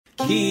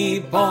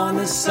Keep on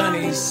the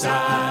sunny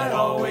side,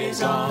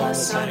 always on the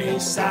sunny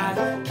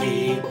side.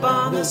 Keep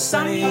on the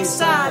sunny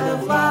side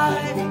of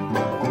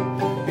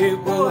life.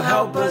 It will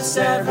help us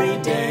every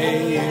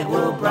day, it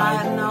will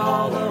brighten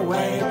all the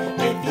way.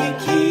 If you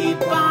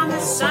keep on the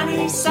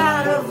sunny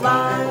side of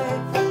life.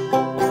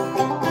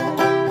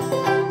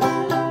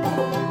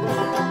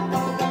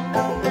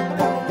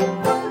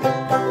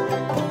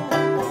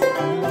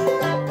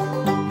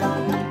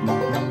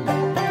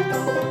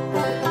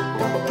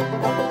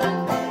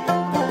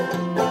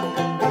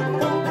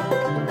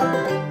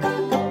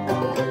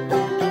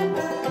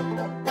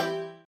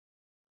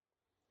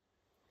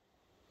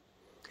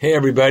 Hey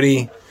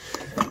everybody,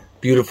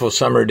 beautiful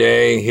summer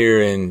day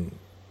here in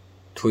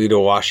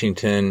Toledo,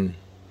 Washington.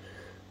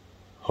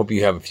 Hope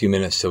you have a few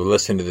minutes to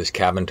listen to this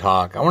cabin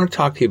talk. I want to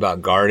talk to you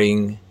about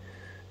guarding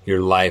your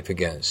life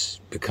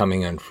against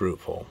becoming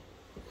unfruitful.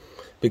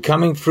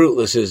 Becoming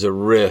fruitless is a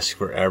risk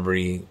for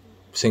every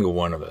single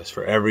one of us,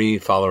 for every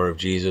follower of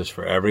Jesus,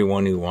 for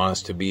everyone who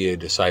wants to be a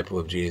disciple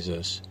of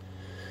Jesus.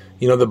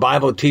 You know, the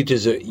Bible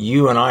teaches that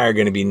you and I are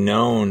going to be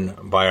known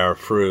by our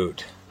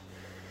fruit.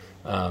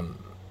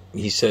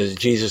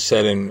 Jesus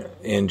said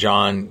in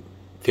John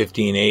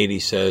 15:8, he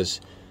says,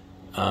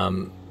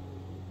 that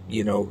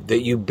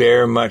you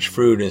bear much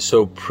fruit and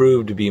so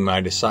prove to be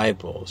my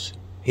disciples.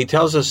 He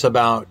tells us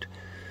about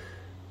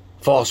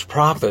false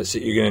prophets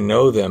that you're going to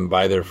know them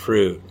by their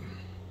fruit.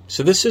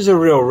 So this is a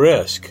real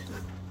risk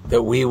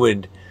that we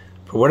would,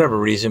 for whatever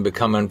reason,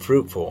 become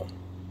unfruitful.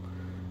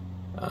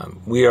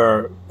 We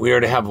are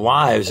to have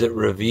lives that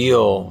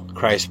reveal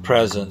Christ's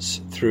presence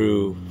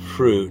through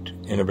fruit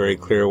in a very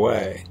clear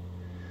way.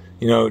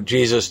 You know,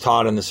 Jesus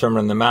taught in the Sermon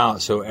on the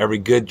Mount, so every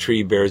good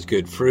tree bears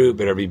good fruit,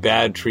 but every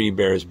bad tree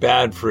bears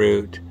bad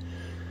fruit.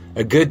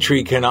 A good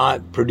tree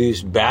cannot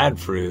produce bad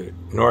fruit,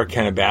 nor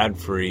can a bad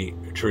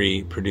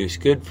tree produce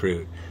good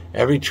fruit.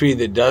 Every tree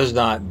that does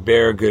not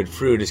bear good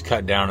fruit is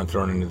cut down and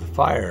thrown into the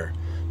fire.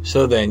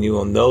 So then you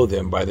will know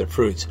them by their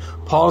fruits.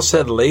 Paul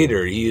said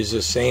later, he used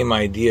the same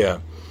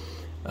idea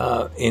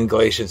in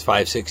Galatians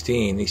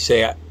 5:16. He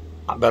said,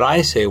 but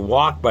I say,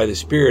 walk by the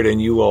Spirit,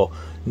 and you will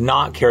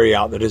not carry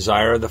out the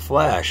desire of the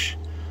flesh.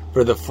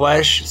 For the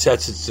flesh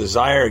sets its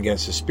desire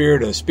against the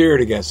Spirit, and the Spirit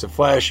against the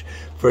flesh.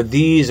 For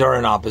these are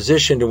in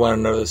opposition to one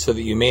another, so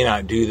that you may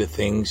not do the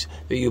things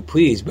that you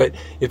please. But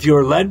if you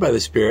are led by the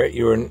Spirit,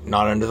 you are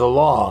not under the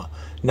law.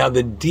 Now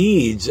the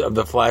deeds of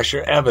the flesh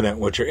are evident,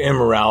 which are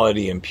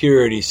immorality,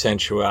 impurity,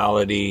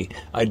 sensuality,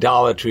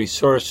 idolatry,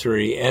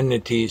 sorcery,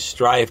 enmity,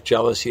 strife,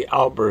 jealousy,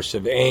 outbursts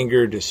of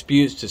anger,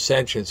 disputes,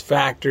 dissensions,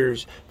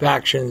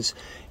 factions,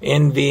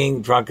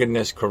 envying,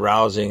 drunkenness,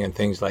 carousing, and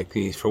things like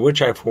these, for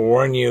which I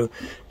forewarn you,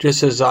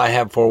 just as I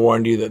have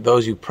forewarned you, that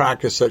those who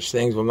practice such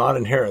things will not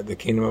inherit the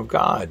kingdom of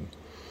God.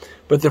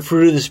 But the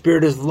fruit of the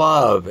Spirit is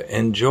love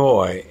and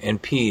joy and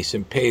peace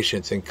and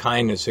patience and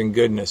kindness and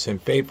goodness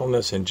and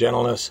faithfulness and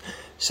gentleness,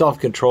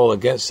 self-control.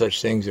 Against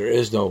such things there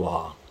is no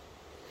law.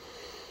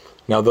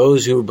 Now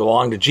those who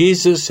belong to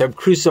Jesus have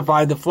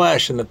crucified the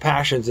flesh and the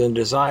passions and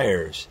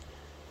desires.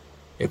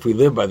 If we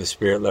live by the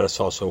Spirit, let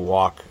us also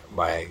walk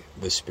by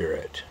the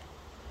Spirit.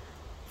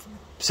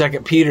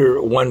 2 Peter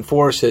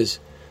 1:4 says,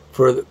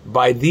 for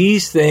by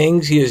these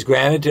things he has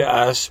granted to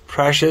us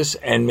precious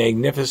and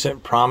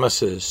magnificent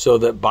promises, so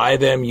that by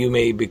them you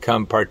may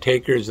become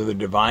partakers of the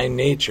divine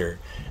nature,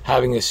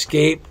 having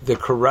escaped the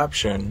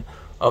corruption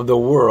of the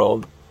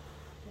world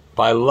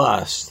by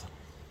lust,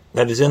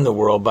 that is in the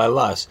world by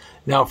lust.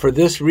 Now for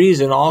this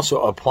reason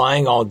also,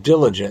 applying all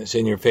diligence,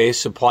 in your faith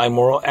supply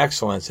moral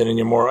excellence, and in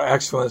your moral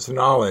excellence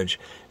knowledge,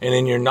 and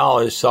in your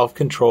knowledge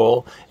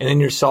self-control, and in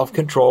your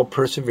self-control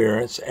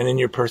perseverance, and in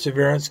your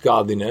perseverance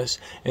godliness,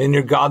 and in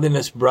your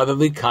godliness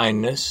brotherly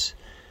kindness,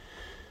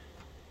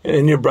 and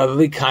in your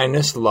brotherly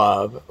kindness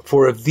love.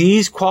 For if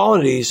these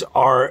qualities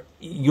are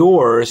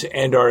yours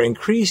and are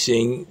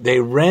increasing, they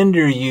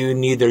render you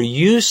neither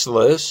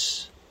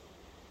useless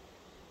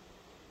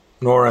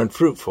nor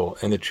unfruitful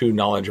in the true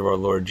knowledge of our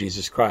Lord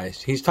Jesus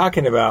Christ. He's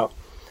talking about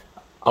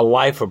a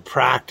life of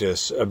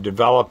practice of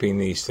developing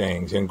these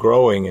things and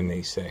growing in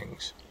these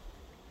things.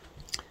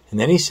 And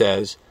then he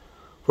says,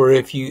 for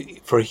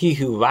he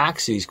who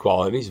lacks these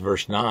qualities,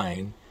 verse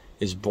 9,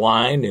 is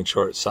blind and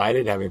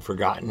short-sighted, having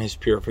forgotten his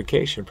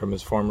purification from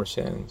his former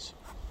sins.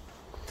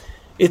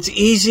 It's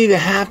easy to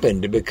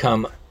happen to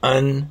become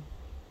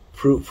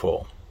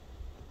unfruitful.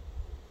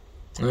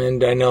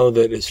 And I know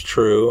that it's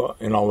true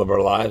in all of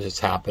our lives. It's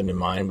happened in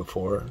mine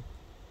before.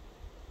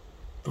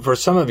 But for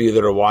some of you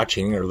that are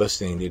watching or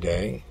listening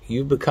today,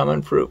 you've become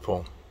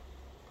unfruitful.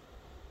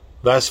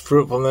 Less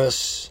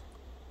fruitfulness,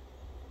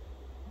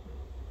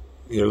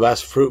 you're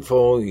less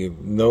fruitful, you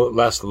know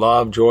less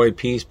love, joy,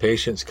 peace,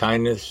 patience,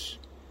 kindness.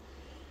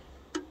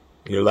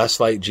 You're less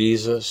like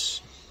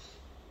Jesus.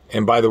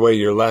 And by the way,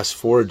 you're less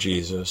for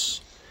Jesus.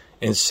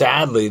 And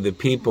sadly, the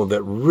people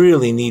that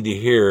really need to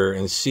hear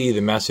and see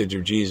the message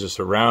of Jesus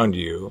around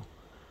you,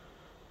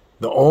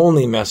 the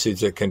only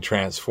message that can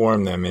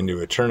transform them into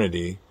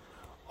eternity,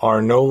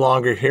 are no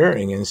longer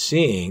hearing and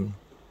seeing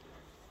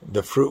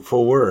the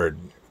fruitful word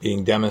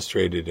being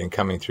demonstrated and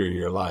coming through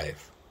your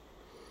life.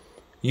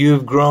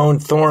 You've grown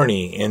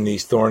thorny in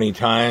these thorny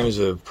times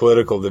of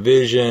political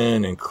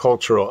division and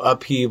cultural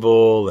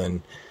upheaval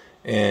and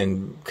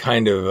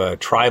kind of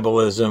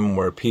tribalism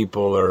where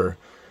people are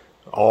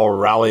all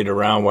rallied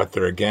around what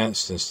they're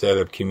against instead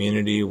of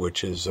community,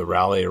 which is a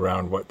rally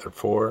around what they're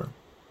for.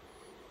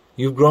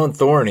 You've grown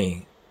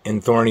thorny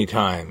in thorny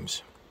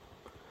times.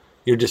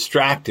 You're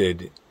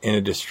distracted in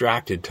a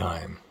distracted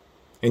time.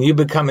 And you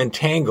become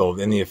entangled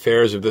in the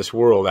affairs of this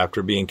world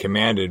after being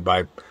commanded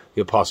by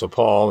the Apostle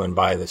Paul and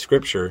by the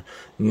Scripture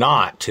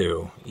not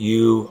to.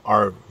 You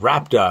are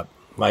wrapped up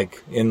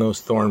like in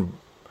those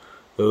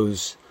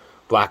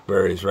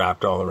blackberries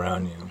wrapped all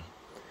around you.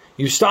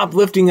 You stopped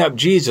lifting up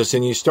Jesus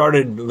and you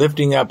started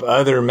lifting up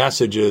other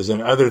messages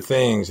and other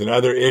things and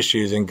other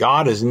issues, and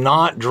God is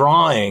not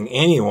drawing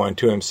anyone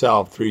to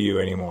himself through you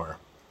anymore.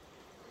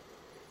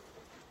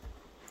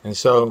 And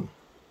so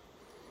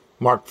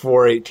Mark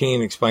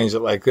 4:18 explains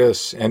it like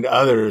this, and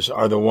others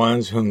are the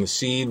ones whom the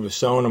seed was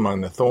sown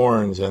among the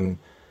thorns, and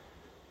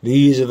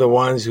these are the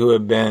ones who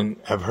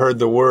have heard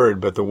the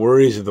word, but the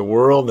worries of the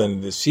world and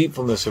the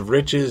deceitfulness of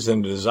riches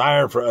and the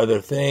desire for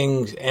other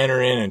things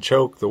enter in and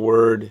choke the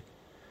word,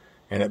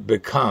 and it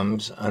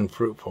becomes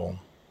unfruitful.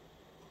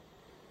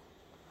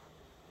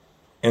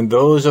 And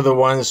those are the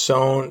ones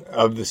sown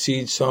of the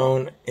seed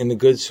sown in the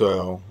good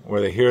soil,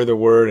 where they hear the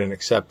word and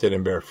accept it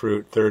and bear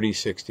fruit 30,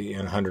 60,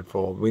 and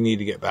 100-fold. We need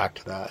to get back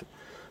to that.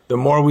 The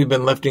more we've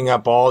been lifting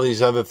up all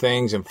these other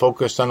things and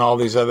focused on all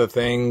these other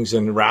things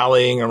and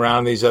rallying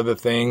around these other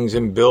things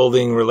and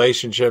building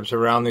relationships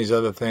around these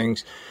other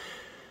things,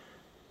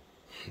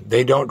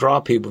 they don't draw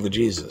people to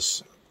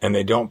Jesus, and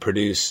they don't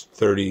produce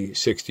 30,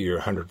 60, or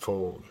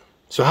 100-fold.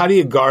 So how do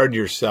you guard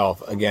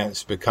yourself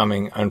against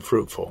becoming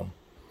unfruitful?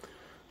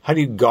 How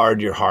do you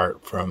guard your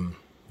heart from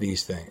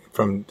these things,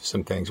 from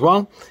some things?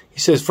 Well, he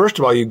says, first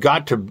of all, you've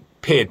got to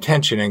pay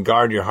attention and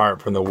guard your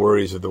heart from the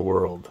worries of the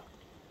world.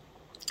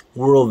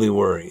 Worldly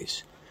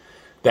worries.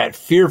 That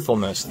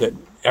fearfulness that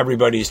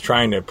everybody's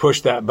trying to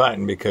push that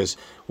button because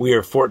we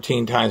are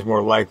 14 times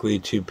more likely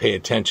to pay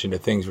attention to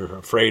things we're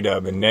afraid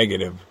of and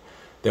negative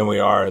than we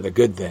are the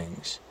good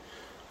things.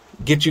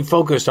 Get you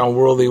focused on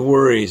worldly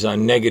worries, on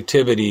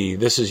negativity.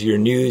 This is your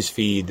news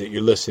feed that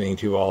you're listening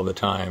to all the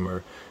time,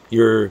 or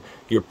your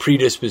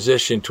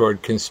predisposition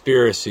toward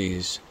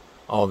conspiracies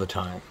all the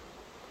time.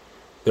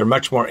 They're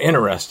much more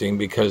interesting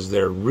because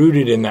they're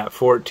rooted in that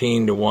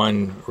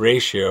 14-to-1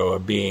 ratio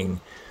of being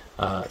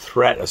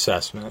threat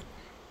assessment.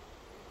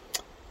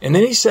 And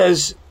then he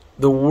says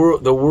the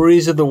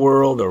worries of the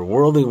world, or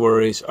worldly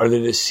worries, are the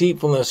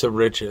deceitfulness of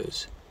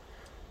riches.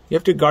 You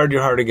have to guard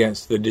your heart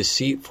against the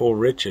deceitful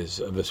riches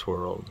of this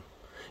world.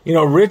 You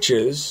know,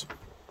 riches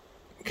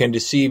can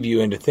deceive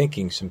you into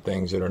thinking some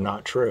things that are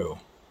not true.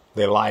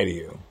 They lie to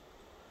you.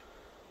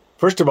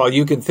 First of all,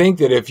 you can think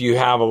that if you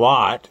have a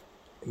lot,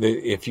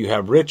 that if you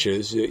have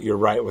riches, that you're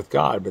right with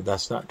God, but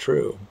that's not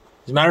true.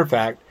 As a matter of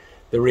fact,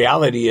 the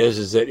reality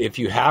is that if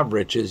you have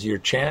riches,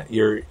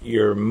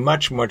 you're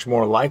much, much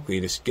more likely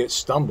to get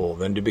stumbled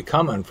than to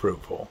become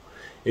unfruitful.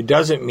 It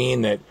doesn't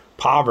mean that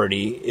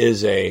poverty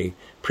is a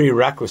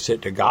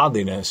prerequisite to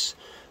godliness,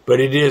 but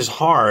it is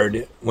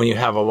hard when you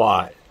have a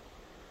lot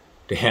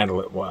to handle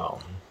it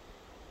well.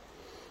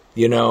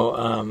 You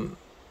know,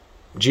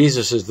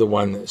 Jesus is the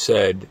one that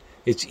said,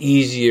 it's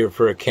easier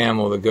for a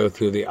camel to go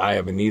through the eye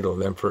of a needle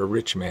than for a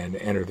rich man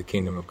to enter the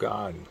kingdom of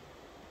God.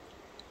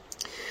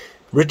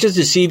 Riches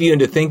deceive you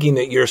into thinking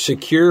that you're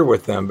secure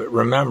with them, but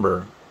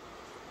remember,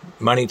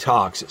 money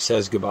talks, it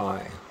says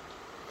goodbye.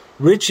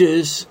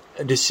 Riches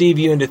deceive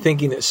you into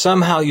thinking that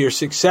somehow you're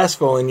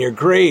successful and you're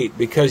great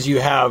because you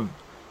have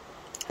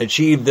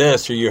achieved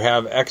this, or you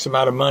have X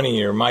amount of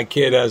money, or my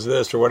kid has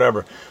this, or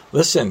whatever.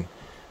 Listen,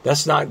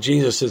 that's not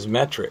Jesus'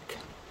 metric.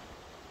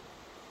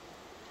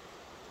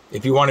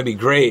 If you want to be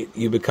great,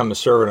 you become a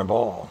servant of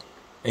all,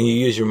 and you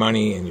use your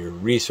money and your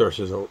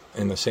resources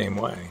in the same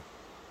way.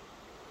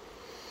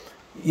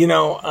 You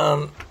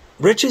know,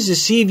 riches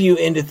deceive you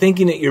into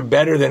thinking that you're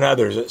better than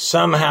others, that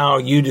somehow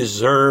you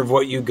deserve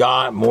what you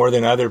got more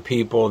than other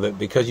people, that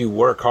because you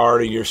work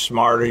hard, or you're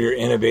smart, or you're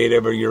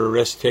innovative, or you're a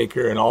risk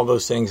taker, and all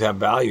those things have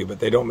value, but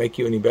they don't make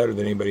you any better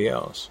than anybody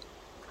else.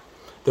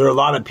 There are a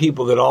lot of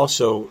people that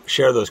also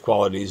share those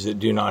qualities that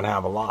do not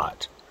have a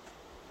lot.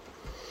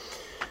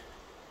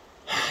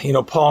 You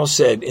know, Paul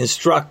said,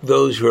 instruct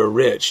those who are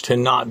rich to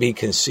not be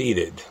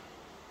conceited,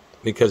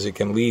 because it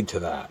can lead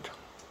to that.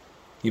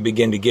 You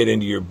begin to get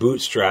into your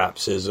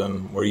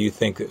bootstrapsism, where you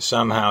think that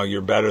somehow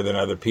you're better than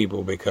other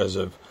people because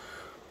of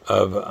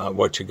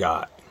what you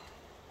got.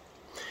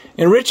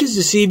 And riches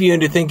deceive you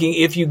into thinking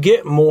if you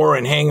get more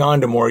and hang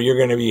on to more, you're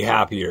going to be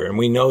happier. And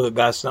we know that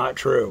that's not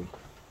true.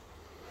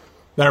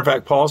 Matter of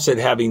fact, Paul said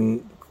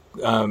having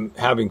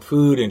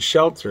food and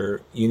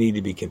shelter, you need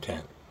to be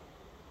content.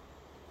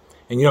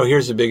 And you know,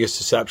 here's the biggest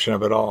deception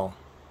of it all.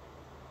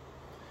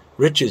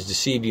 Riches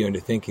deceive you into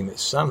thinking that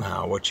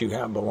somehow what you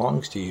have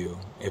belongs to you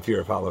if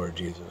you're a follower of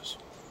Jesus.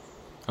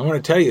 I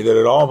want to tell you that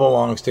it all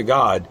belongs to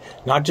God,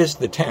 not just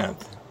the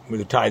 10th.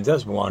 The tithe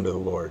does belong to the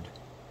Lord,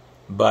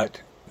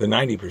 but the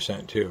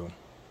 90% too.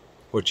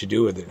 What you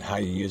do with it and how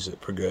you use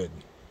it for good.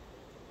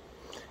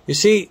 You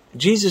see,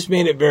 Jesus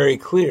made it very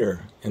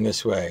clear in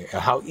this way,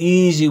 how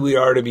easy we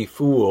are to be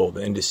fooled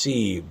and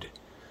deceived,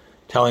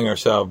 telling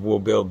ourselves we'll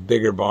build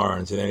bigger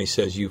barns, and then he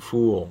says, you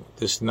fool,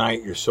 this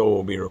night your soul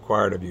will be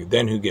required of you.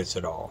 Then who gets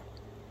it all?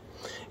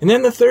 And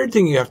then the third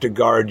thing you have to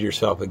guard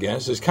yourself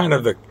against is kind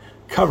of the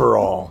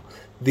coverall,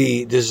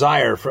 the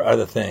desire for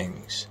other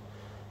things,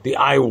 the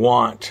I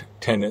want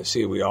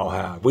tendency we all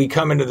have. We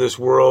come into this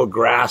world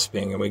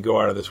grasping, and we go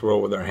out of this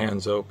world with our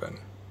hands open.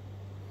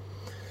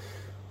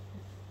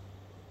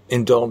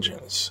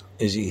 Indulgence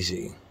is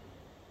easy.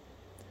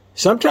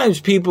 Sometimes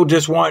people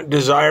just want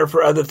desire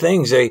for other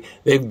things.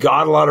 They've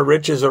got a lot of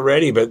riches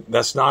already, but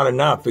that's not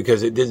enough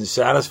because it didn't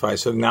satisfy.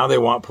 So now they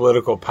want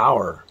political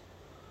power.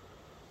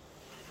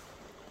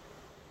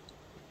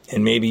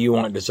 And maybe you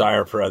want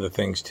desire for other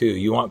things too.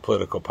 You want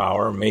political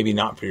power, maybe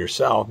not for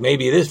yourself.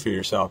 Maybe it is for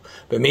yourself,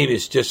 but maybe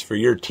it's just for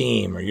your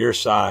team or your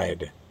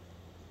side.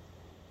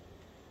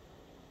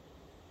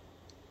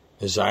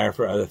 Desire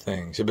for other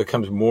things. It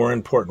becomes more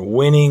important.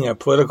 Winning a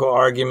political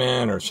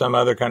argument or some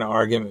other kind of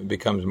argument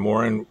becomes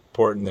more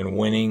important than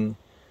winning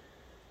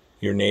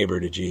your neighbor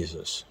to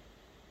Jesus.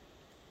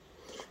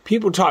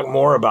 People talk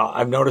more about,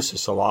 I've noticed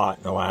this a lot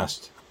in the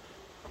last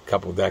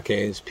couple of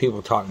decades,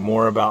 people talk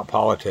more about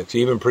politics,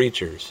 even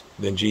preachers,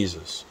 than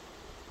Jesus.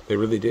 They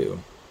really do.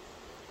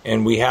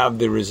 And we have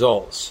the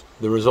results.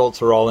 The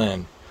results are all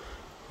in.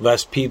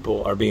 Less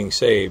people are being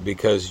saved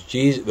because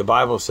Jesus, the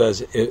Bible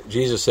says,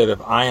 Jesus said, if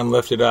I am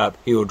lifted up,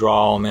 he will draw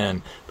all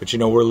men. But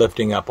we're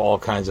lifting up all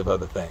kinds of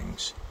other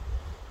things.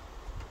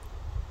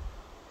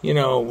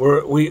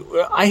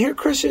 I hear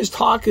Christians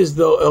talk as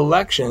though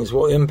elections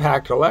will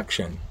impact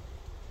election.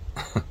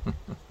 I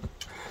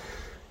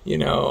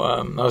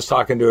was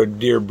talking to a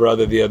dear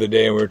brother the other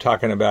day, and we were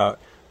talking about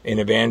an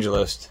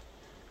evangelist.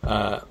 We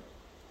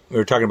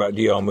were talking about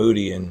D.L.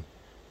 Moody, and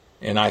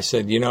I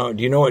said, do you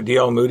know what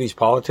D.L. Moody's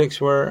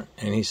politics were?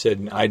 And he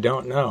said, I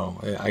don't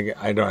know.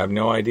 I don't have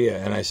no idea.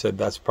 And I said,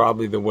 that's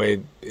probably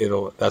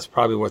that's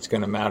probably what's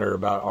going to matter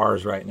about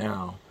ours right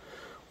now.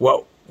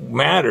 What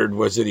mattered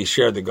was that he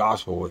shared the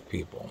gospel with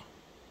people.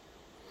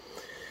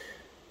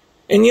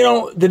 And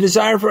the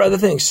desire for other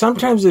things.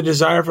 Sometimes the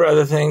desire for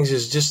other things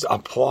is just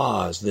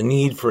applause, the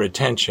need for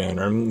attention,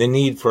 or the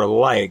need for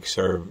likes,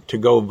 or to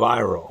go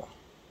viral.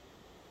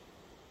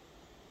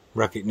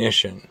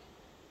 Recognition.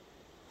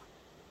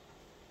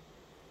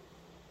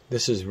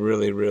 This is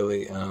really,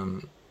 really,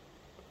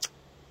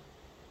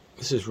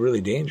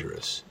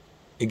 dangerous.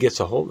 It gets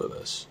a hold of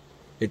us.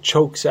 It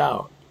chokes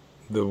out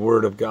the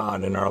Word of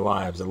God in our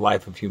lives, a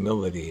life of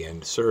humility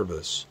and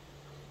service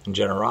and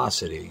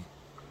generosity,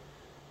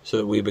 so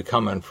that we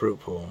become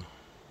unfruitful.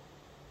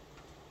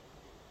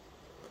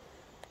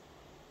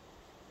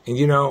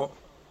 And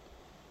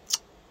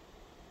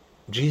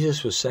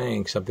Jesus was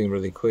saying something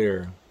really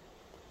clear.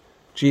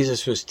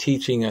 Jesus was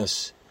teaching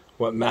us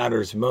what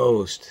matters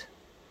most.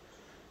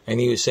 And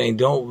he was saying,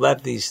 don't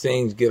let these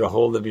things get a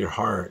hold of your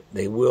heart.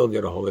 They will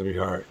get a hold of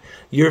your heart.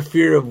 Your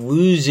fear of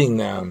losing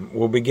them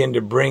will begin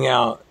to bring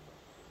out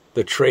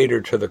the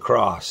traitor to the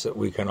cross that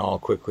we can all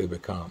quickly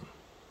become.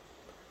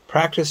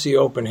 Practice the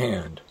open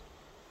hand.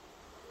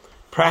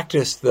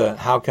 Practice the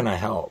how can I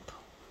help?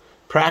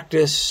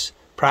 Practice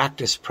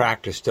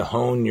to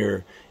hone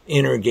your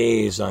inner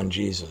gaze on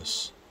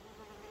Jesus.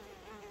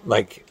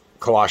 Like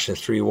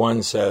Colossians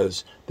 3:1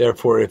 says,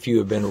 therefore, if you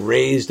have been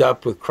raised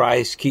up with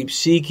Christ, keep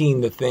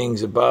seeking the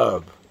things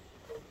above,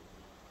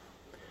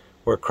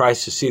 where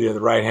Christ is seated at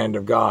the right hand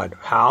of God.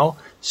 How?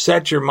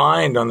 Set your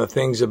mind on the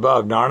things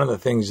above, not on the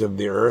things of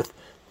the earth,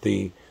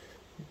 the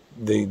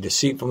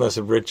deceitfulness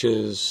of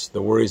riches,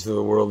 the worries of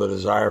the world, the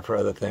desire for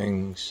other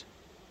things.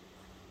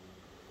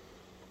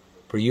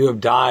 For you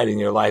have died, and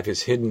your life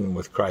is hidden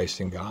with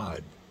Christ in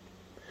God.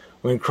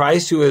 When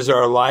Christ, who is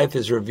our life,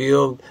 is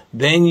revealed,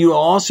 then you will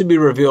also be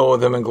revealed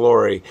with him in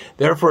glory.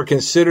 Therefore,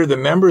 consider the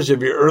members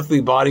of your earthly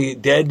body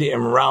dead to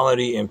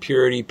immorality,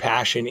 impurity,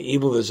 passion,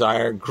 evil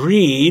desire,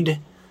 greed,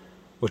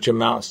 which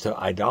amounts to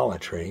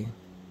idolatry.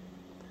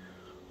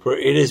 For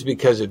it is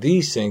because of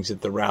these things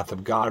that the wrath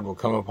of God will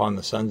come upon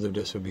the sons of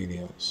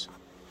disobedience.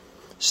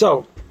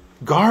 So,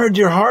 guard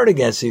your heart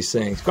against these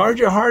things. Guard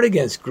your heart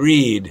against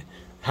greed.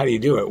 How do you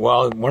do it?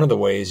 Well, one of the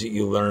ways that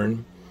you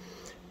learn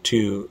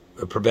to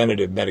a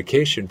preventative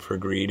medication for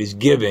greed is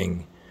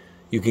giving.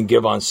 You can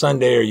give on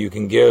Sunday, or you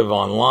can give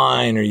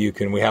online, or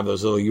we have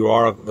those little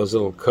URL, those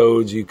little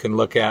codes you can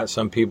look at.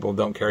 Some people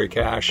don't carry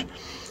cash.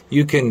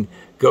 You can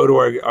go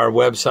to our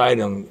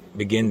website and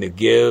begin to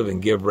give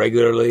and give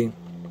regularly.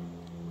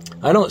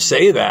 I don't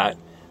say that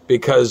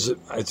because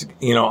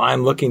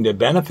I'm looking to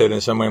benefit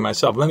in some way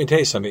myself. Let me tell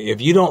you something.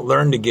 If you don't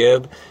learn to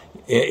give,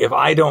 if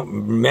I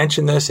don't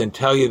mention this and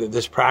tell you that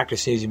this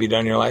practice needs to be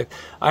done in your life,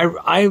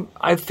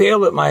 I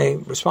fail at my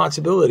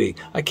responsibility.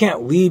 I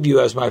can't leave you,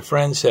 as my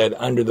friend said,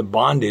 under the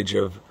bondage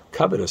of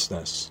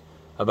covetousness,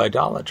 of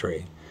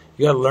idolatry.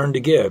 You got to learn to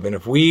give. And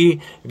if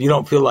you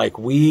don't feel like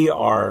we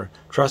are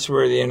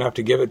trustworthy enough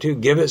to give it to,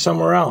 give it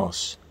somewhere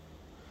else.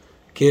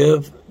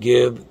 Give,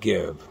 give,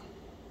 give.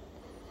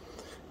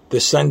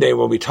 This Sunday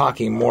we'll be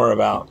talking more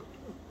about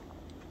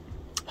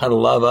how to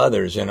love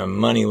others in a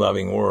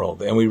money-loving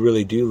world. And we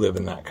really do live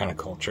in that kind of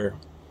culture.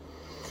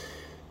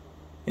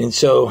 And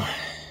so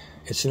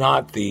it's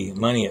not the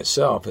money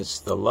itself, it's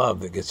the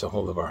love that gets a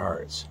hold of our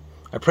hearts.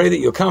 I pray that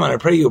you'll come, and I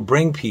pray you'll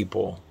bring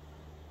people.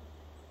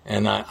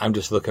 And I'm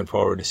just looking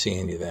forward to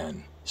seeing you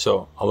then.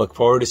 So I'll look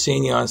forward to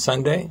seeing you on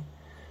Sunday,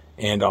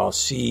 and I'll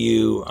see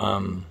you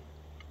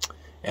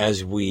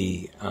as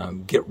we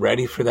get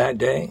ready for that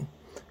day.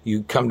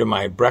 You come to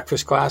my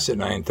breakfast class at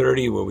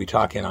 9:30. We'll be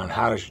talking on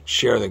how to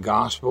share the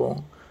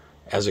gospel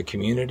as a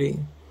community.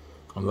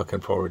 I'm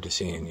looking forward to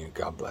seeing you.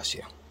 God bless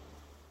you.